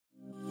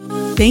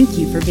Thank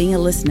you for being a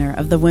listener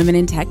of the Women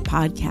in Tech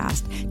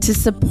podcast. To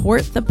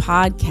support the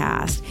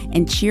podcast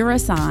and cheer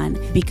us on,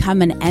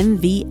 become an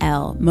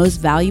MVL,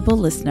 Most Valuable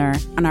Listener,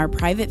 on our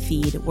private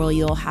feed where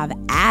you'll have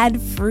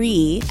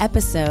ad-free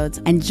episodes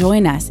and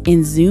join us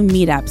in Zoom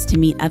meetups to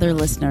meet other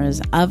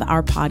listeners of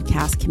our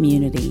podcast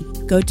community.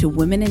 Go to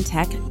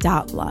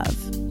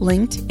womenintech.love,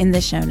 linked in the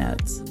show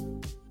notes.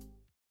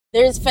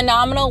 There's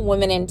phenomenal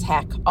women in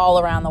tech all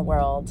around the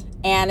world,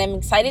 and I'm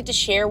excited to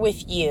share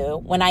with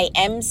you when I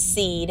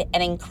emceed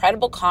an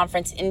incredible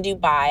conference in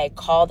Dubai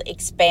called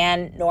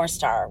Expand North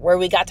Star, where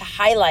we got to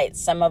highlight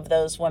some of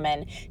those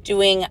women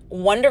doing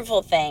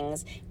wonderful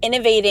things,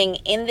 innovating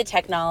in the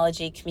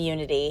technology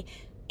community,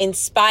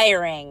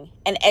 inspiring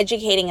and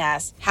educating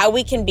us how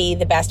we can be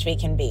the best we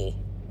can be.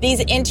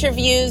 These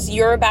interviews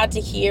you're about to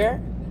hear,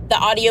 the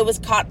audio was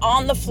caught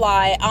on the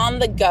fly, on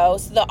the go,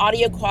 so the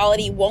audio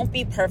quality won't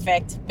be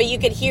perfect, but you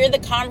could hear the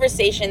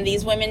conversation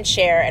these women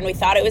share, and we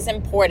thought it was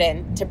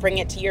important to bring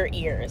it to your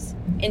ears.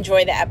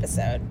 Enjoy the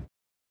episode.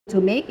 To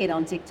make it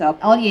on TikTok,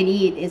 all you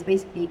need is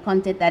basically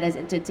content that is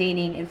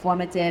entertaining,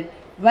 informative,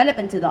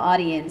 relevant to the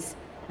audience.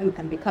 You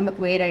can become a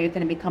creator, you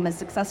can become a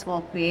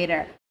successful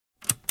creator.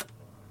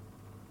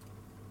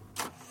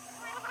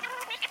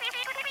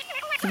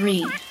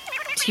 3,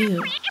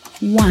 2,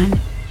 1.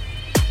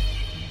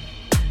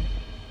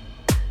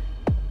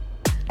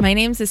 My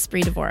name's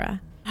Esprit Devora,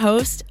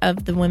 host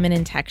of the Women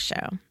in Tech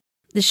Show.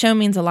 The show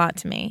means a lot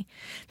to me.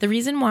 The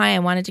reason why I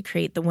wanted to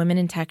create the Women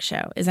in Tech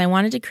Show is I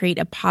wanted to create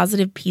a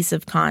positive piece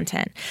of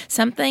content,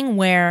 something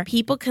where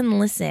people can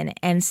listen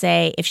and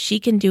say, if she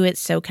can do it,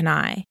 so can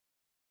I.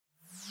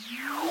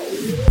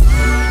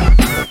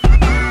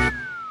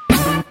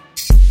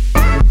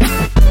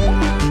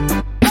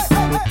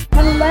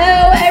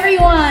 Hello,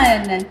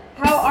 everyone.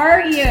 How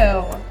are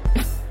you?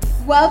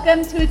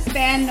 Welcome to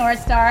Expand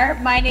North Star.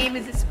 My name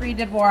is Esprit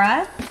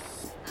Devora.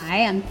 I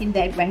am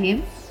Kinda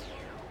Ibrahim.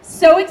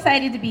 So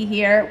excited to be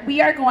here.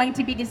 We are going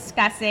to be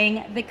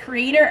discussing the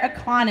creator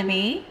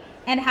economy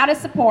and how to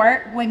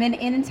support women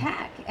in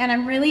tech. And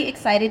I'm really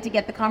excited to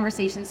get the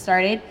conversation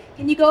started.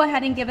 Can you go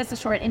ahead and give us a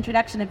short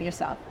introduction of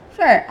yourself?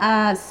 Sure.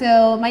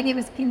 So my name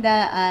is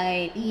Kinda.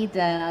 I lead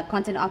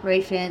content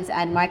operations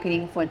and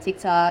marketing for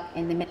TikTok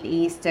in the Middle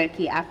East,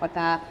 Turkey,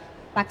 Africa,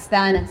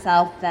 Pakistan, and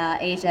South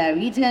Asia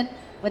region.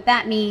 What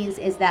that means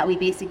is that we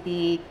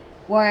basically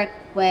work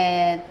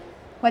with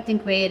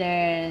content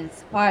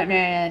creators,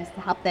 partners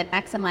to help them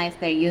maximize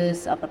their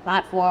use of the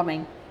platform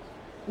and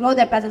grow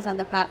their presence on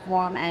the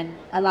platform and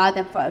allow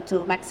them to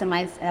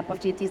maximize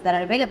opportunities that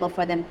are available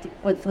for them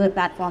for the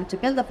platform, to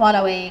build a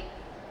following,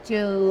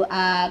 to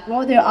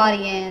grow their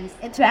audience,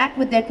 interact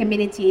with their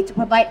community, to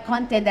provide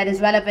content that is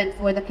relevant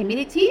for the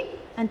community,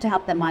 and to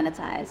help them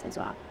monetize as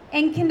well.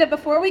 And Kinda,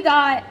 before we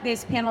got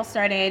this panel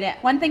started,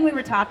 one thing we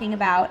were talking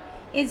about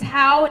is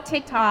how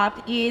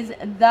TikTok is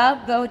the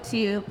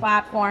go-to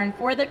platform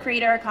for the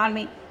creator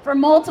economy for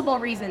multiple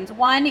reasons.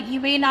 One, you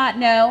may not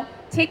know,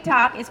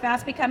 TikTok is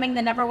fast becoming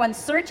the #1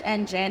 search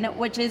engine,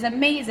 which is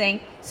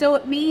amazing. So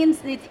it means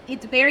that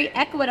it's very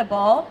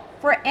equitable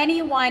for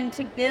anyone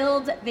to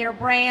build their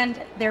brand,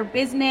 their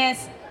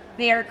business,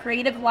 their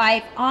creative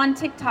life on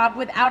TikTok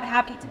without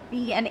having to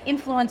be an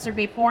influencer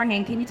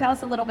beforehand. Can you tell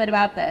us a little bit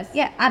about this?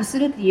 Yeah,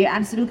 absolutely. You're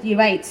absolutely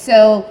right.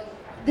 So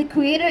the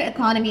creator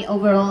economy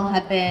overall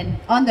have been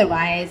on the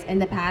rise in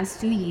the past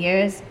 2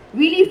 years,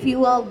 really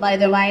fueled by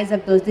the rise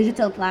of those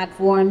digital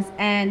platforms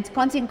and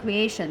content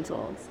creation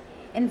tools.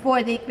 And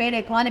for the creator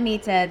economy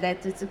to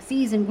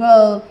succeed and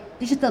grow,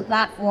 digital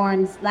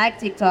platforms like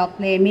TikTok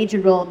play a major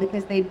role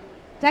because they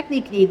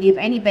technically give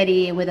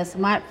anybody with a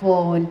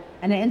smartphone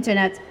and an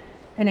internet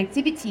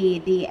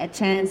connectivity a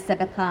chance to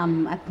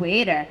become a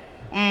creator.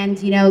 And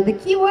the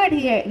key word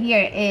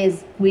here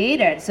is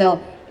creator. So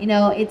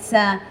it's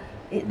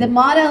the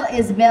model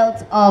is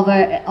built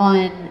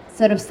on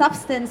sort of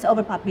substance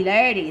over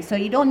popularity. So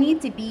you don't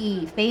need to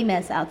be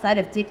famous outside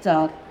of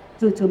TikTok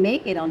to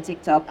make it on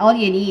TikTok. All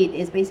you need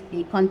is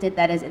basically content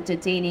that is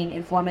entertaining,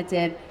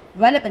 informative,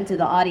 relevant to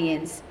the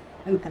audience.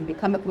 You can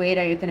become a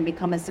creator, you can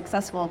become a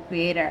successful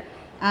creator.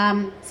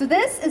 So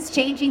this is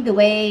changing the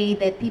way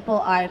that people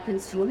are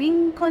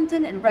consuming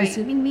content and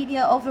consuming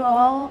media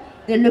overall.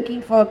 They're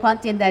looking for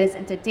content that is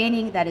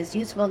entertaining, that is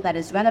useful, that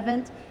is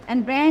relevant,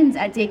 and brands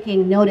are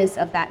taking notice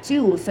of that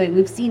too. So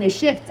we've seen a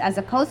shift as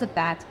a cause of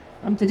that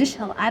from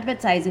traditional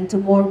advertising to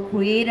more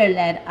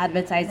creator-led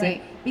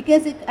advertising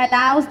because it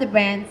allows the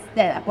brands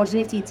the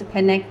opportunity to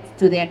connect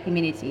to their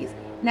communities.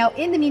 Now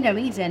in the MENA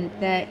region,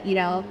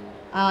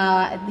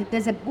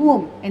 there's a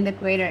boom in the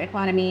creator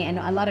economy, and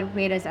a lot of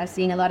creators are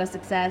seeing a lot of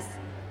success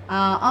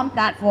on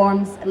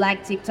platforms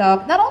like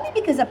TikTok, not only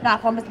because of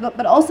platforms,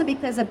 but also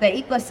because of the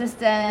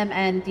ecosystem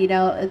and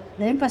the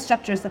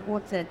infrastructure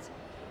supports it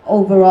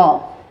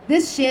overall.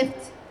 This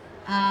shift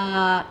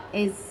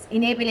is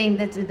enabling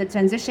the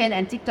transition,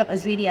 and TikTok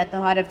is really at the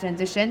heart of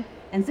transition.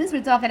 And since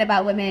we're talking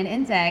about women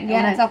in tech, I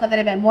want to talk a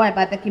little bit more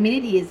about the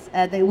communities,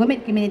 the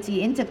women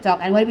community in TikTok,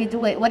 and what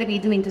are we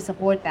doing to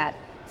support that.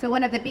 So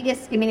one of the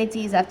biggest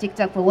communities of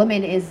TikTok for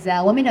women is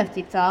Women of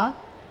TikTok.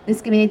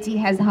 This community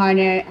has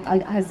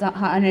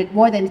garnered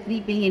more than 3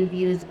 billion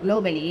views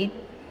globally.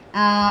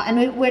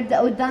 And we've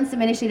done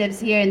some initiatives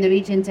here in the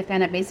region to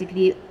kind of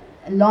basically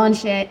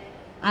launch it.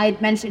 I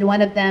mentioned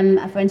one of them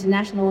for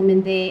International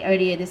Women's Day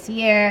earlier this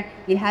year.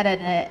 We had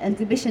an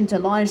exhibition to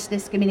launch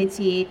this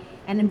community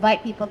and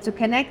invite people to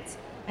connect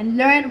and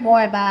learn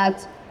more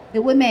about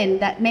the women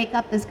that make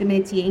up this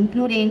community,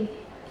 including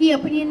key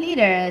opinion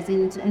leaders,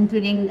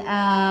 including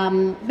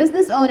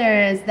business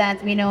owners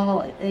that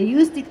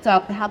use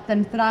TikTok to help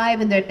them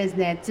thrive in their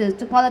business,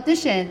 to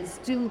politicians,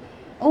 to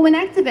women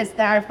activists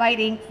that are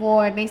fighting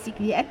for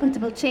basically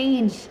equitable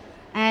change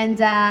and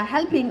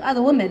helping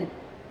other women.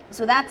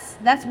 So that's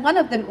one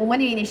of the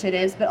many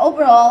initiatives. But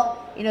overall,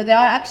 there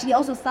are actually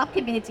also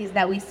sub-communities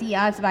that we see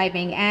are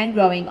thriving and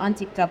growing on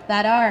TikTok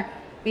that are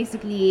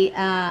basically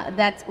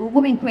that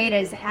women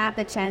creators have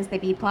the chance to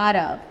be part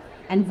of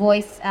and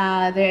voice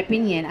their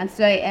opinion. And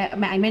so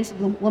I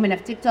mentioned women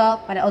of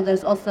TikTok, but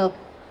there's also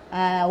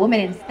women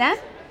in STEM.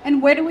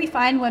 And where do we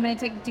find women in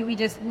TikTok? Do we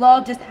just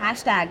love Just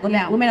hashtag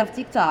women of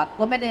TikTok.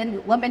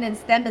 Women in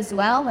STEM as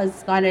well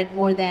has garnered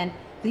more than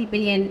 3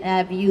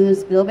 billion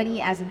views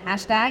globally as a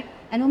hashtag.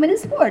 And women in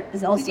sport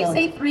is also. Did you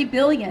say 3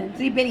 billion?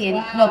 3 billion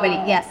Wow.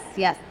 globally, yes.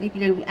 3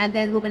 billion. And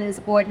then women in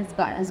sport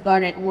has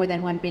garnered more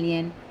than 1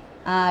 billion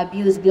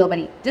views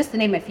globally. Just to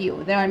name a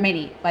few. There are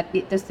many, but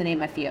just to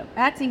name a few.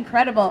 That's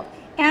incredible.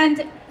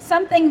 And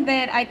something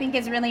that I think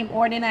is really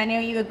important, I know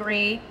you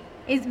agree,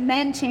 is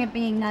men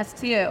championing us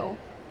too.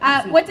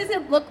 What does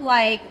it look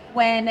like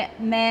when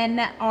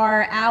men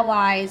are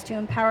allies to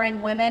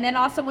empowering women, and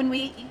also when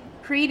we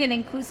create an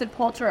inclusive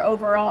culture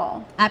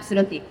overall?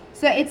 Absolutely.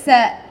 So it's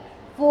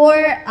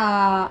for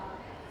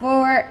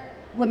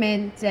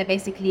women to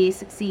basically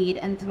succeed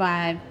and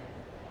thrive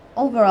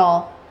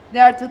overall.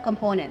 There are two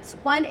components.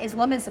 One is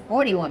women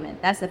supporting women.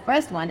 That's the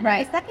first one.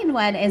 Right. The second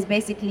one is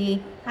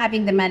basically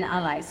having the men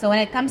allies. So when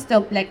it comes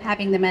to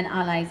having the men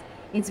allies,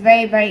 it's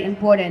very, very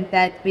important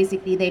that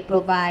basically they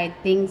provide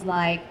things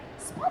like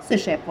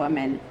sponsorship for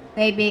men.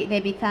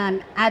 They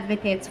become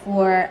advocates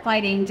for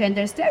fighting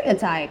gender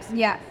stereotypes.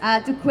 Yeah.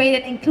 To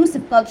create an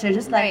inclusive culture,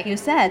 just like Right. you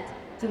said,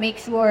 to make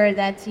sure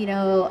that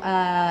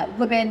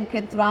women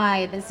can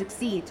thrive and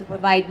succeed, to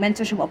provide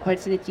mentorship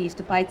opportunities,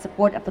 to provide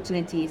support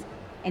opportunities,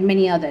 and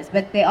many others.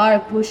 But they are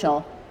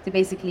crucial to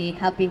basically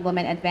helping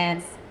women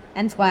advance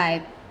and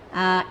thrive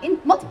in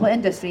multiple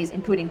industries,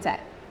 including tech.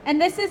 And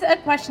this is a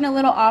question a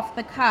little off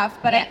the cuff,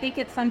 but I Yeah. think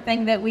it's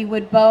something that we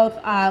would both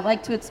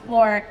like to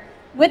explore.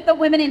 With the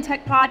Women in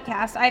Tech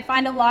podcast, I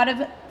find a lot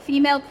of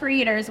female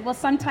creators will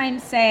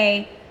sometimes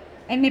say,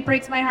 and it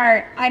breaks my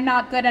heart, I'm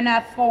not good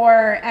enough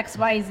for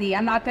XYZ.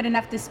 I'm not good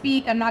enough to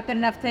speak. I'm not good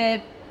enough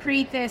to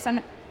create this.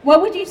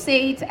 What would you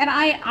say to, and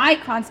I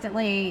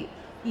constantly,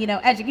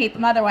 educate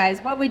them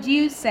otherwise. What would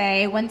you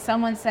say when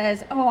someone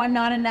says, oh, I'm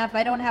not enough,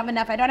 I don't have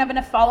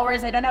enough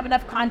followers, I don't have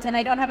enough content,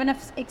 I don't have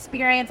enough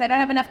experience, I don't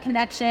have enough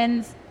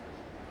connections?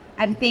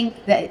 I think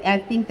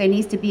there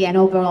needs to be an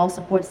overall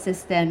support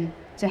system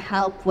to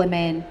help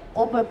women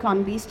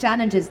overcome these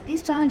challenges.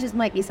 These challenges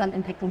might be some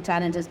technical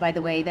challenges, by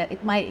the way, that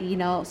it might,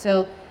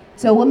 so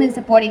women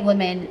supporting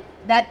women,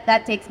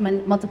 that takes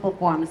multiple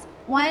forms.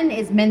 One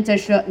is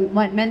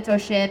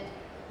mentorship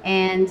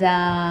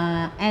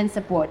and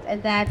support,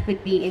 and that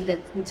could be in the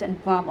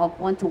form of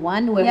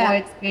one-to-one, where more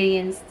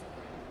experienced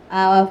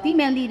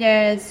female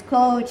leaders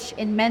coach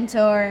and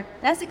mentor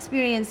less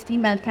experienced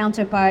female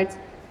counterparts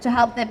to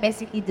help them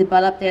basically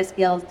develop their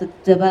skills, to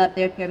develop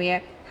their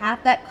career,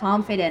 have that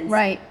confidence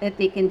that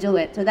they can do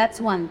it. So that's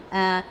one.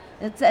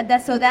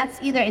 That's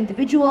either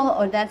individual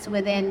or that's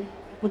within.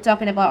 We're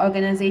talking about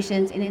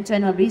organizations in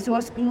internal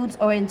resource groups,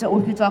 or if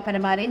you're talking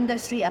about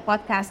industry, a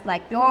podcast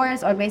like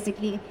yours, or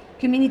basically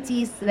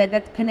communities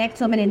that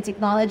connect women in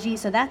technology.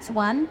 So that's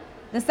one.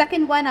 The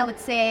second one I would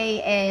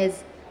say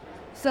is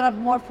sort of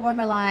more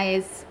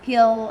formalized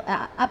skill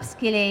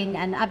upskilling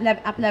and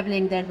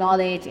up-leveling their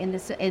knowledge in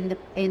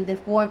the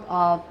form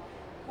of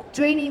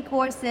training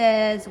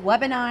courses,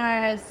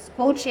 webinars,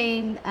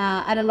 coaching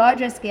at a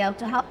larger scale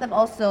to help them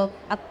also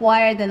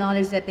acquire the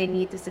knowledge that they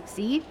need to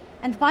succeed.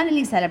 And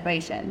finally,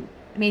 celebration.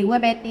 I mean,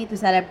 women need to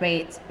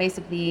celebrate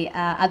basically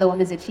other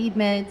women's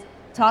achievements,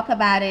 talk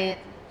about it,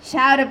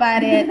 shout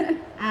about it,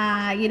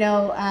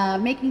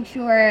 making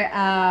sure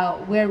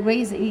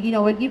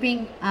we're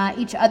giving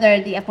each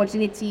other the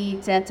opportunity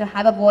to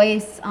have a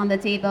voice on the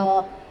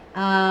table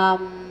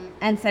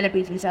and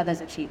celebrate each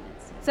other's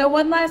achievements. So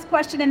one last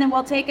question, and then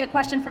we'll take a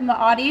question from the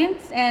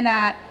audience. And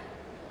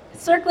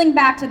circling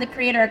back to the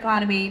creator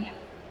economy,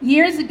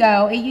 years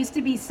ago, it used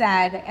to be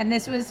said, and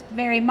this was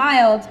very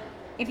mild,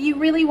 if you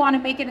really want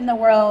to make it in the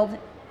world,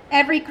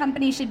 every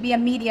company should be a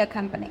media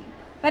company.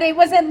 But it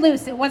wasn't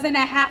loose. It wasn't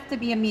a have to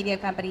be a media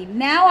company.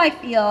 Now I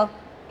feel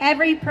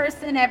every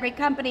person, every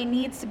company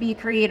needs to be a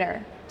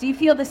creator. Do you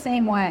feel the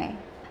same way?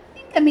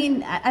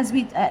 As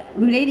we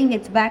relating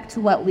it back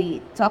to what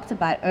we talked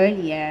about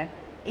earlier,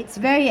 it's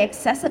very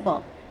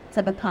accessible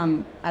to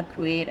become a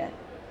creator,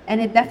 and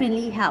it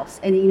definitely helps.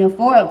 And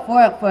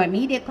for a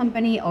media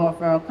company or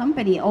for a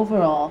company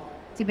overall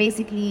to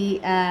basically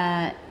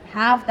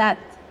have that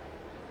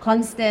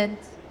constant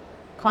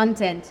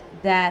content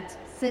that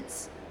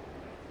sits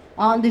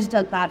on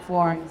digital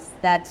platforms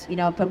that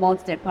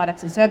promotes their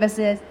products and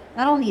services.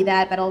 Not only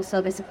that, but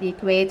also basically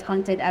create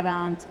content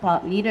around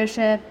thought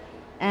leadership,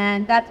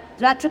 and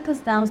that trickles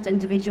down to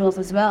individuals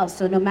as well.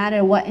 So no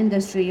matter what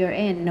industry you're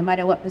in, no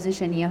matter what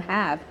position you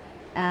have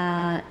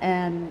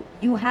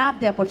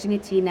the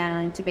opportunity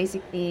now to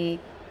basically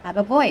have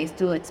a voice,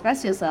 to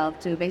express yourself,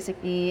 to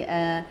basically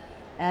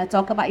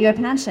talk about your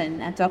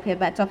passion and talk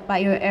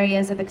about your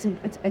areas of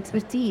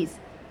expertise.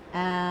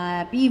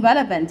 Be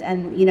relevant,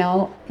 and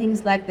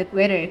things like the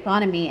creator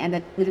economy and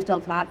the digital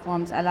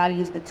platforms allow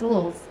you the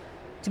tools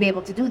to be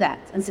able to do that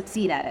and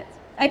succeed at it.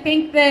 I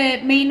think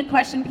the main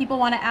question people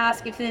want to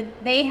ask, if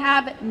they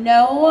have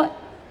no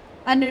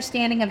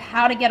understanding of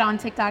how to get on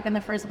TikTok in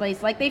the first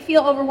place, like they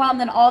feel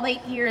overwhelmed and all they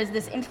hear is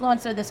this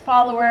influencer, this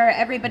follower,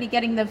 everybody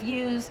getting the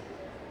views.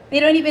 They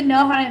don't even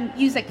know how to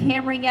use a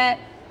camera yet.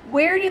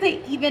 Where do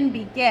they even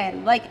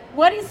begin? Like,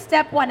 what is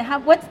step one?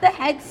 What's the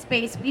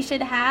headspace we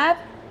should have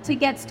to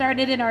get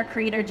started in our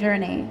creator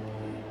journey?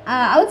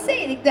 I would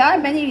say there are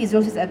many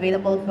resources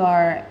available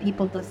for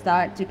people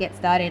to get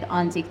started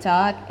on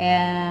TikTok.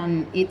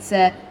 It's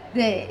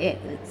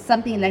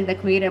something like the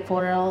creator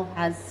portal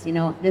has,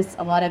 there's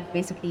a lot of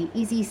basically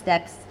easy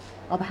steps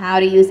of how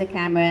to use the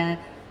camera.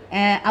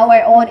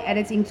 Our own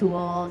editing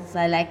tools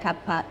like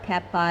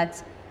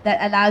CapCut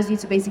that allows you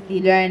to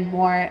basically learn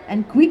more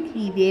and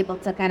quickly be able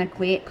to kind of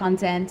create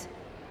content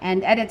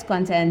and edit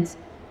content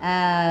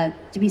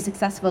to be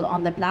successful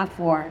on the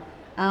platform.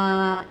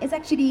 It's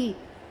actually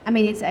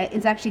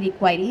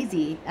quite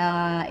easy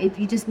if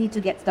you just need to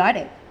get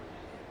started,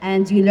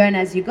 and you learn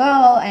as you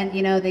go. And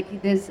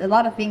there's a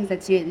lot of things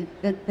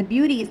the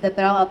beauty is that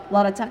there are a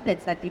lot of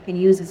templates that you can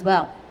use as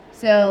well.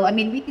 So I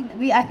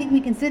think we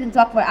can sit and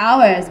talk for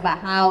hours about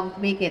how to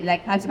make it,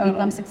 like how to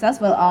become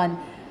successful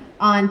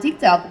on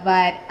TikTok.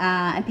 But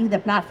I think the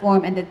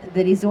platform and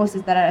the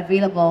resources that are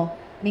available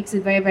makes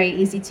it very, very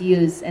easy to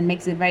use and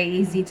makes it very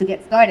easy to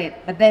get started.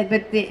 If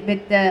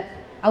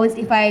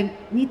I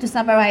need to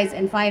summarize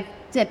in 5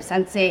 tips, I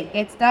would say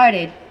get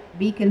started,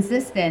 be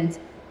consistent,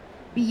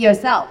 be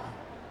yourself.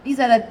 These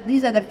are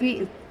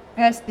the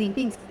first 3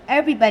 things.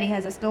 Everybody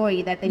has a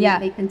story that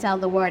they can tell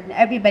the world, and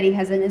everybody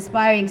has an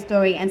inspiring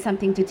story and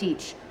something to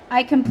teach.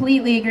 I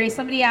completely agree.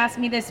 Somebody asked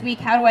me this week,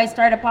 how do I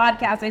start a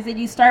podcast? I said,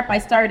 you start by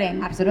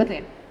starting.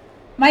 Absolutely.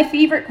 My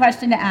favorite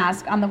question to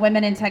ask on the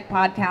Women in Tech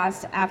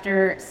podcast,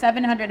 after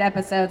 700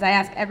 episodes, I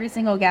ask every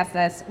single guest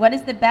this: what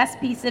is the best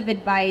piece of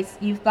advice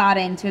you've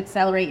gotten to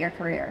accelerate your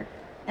career?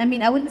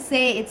 I wouldn't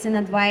say it's an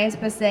advice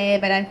per se,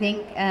 but I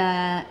think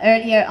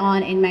earlier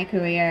on in my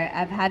career,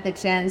 I've had the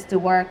chance to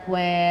work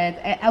with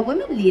a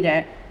women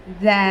leader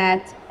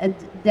that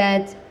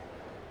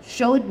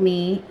showed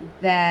me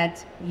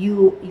that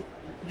your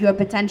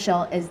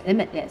potential is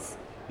limitless.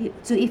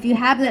 So if you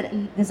have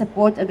the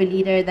support of a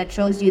leader that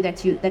shows you that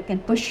can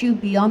push you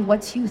beyond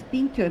what you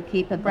think you're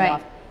capable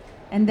of,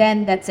 and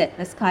then that's it.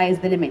 The sky is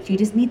the limit. You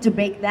just need to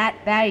break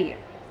that barrier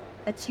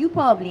that you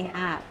probably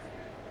have.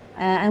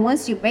 And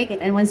once you break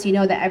it, and once you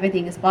know that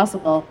everything is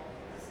possible,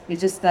 you're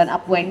just an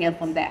upward hill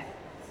from there.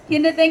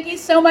 Kinda, thank you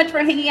so much for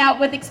hanging out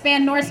with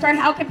Expand North Star.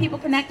 How can people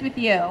connect with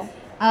you?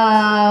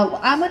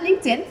 I'm on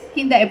LinkedIn,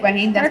 Kinda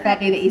Ibrahim. That's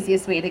probably the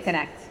easiest way to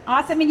connect.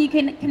 Awesome, and you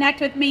can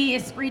connect with me,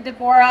 Esprit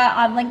Devora,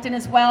 on LinkedIn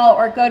as well,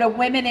 or go to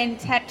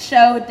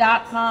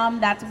womenintechshow.com.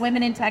 That's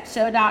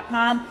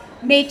womenintechshow.com.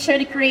 Make sure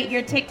to create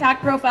your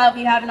TikTok profile if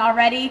you haven't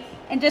already.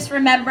 And just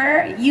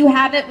remember, you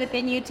have it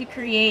within you to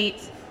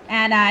create,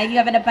 and you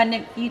have an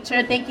abundant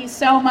future. Thank you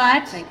so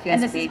much. Thank you,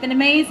 and this has been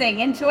amazing.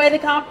 Enjoy the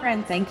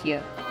conference. Thank you.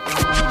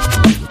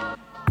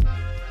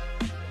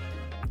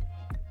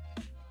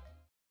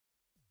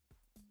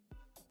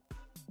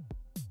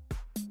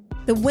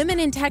 The Women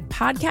in Tech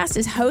podcast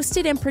is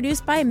hosted and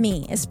produced by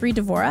me, Esprit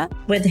Devora,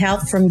 with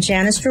help from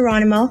Janice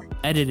Geronimo.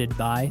 Edited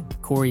by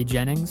Corey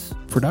Jennings.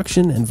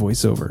 Production and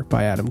voiceover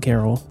by Adam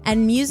Carroll.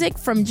 And music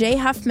from Jay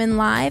Huffman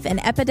Live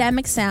and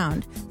Epidemic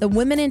Sound. The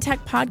Women in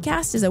Tech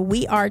podcast is a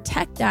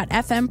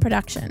wearetech.fm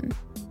production.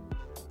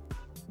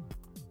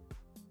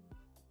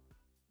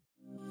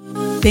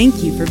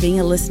 Thank you for being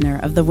a listener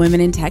of the Women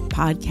in Tech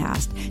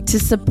podcast. To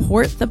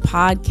support the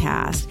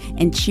podcast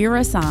and cheer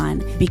us on,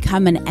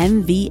 become an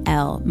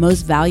MVL,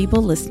 Most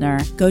Valuable Listener,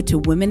 go to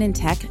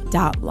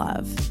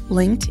womenintech.love,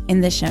 linked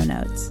in the show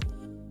notes.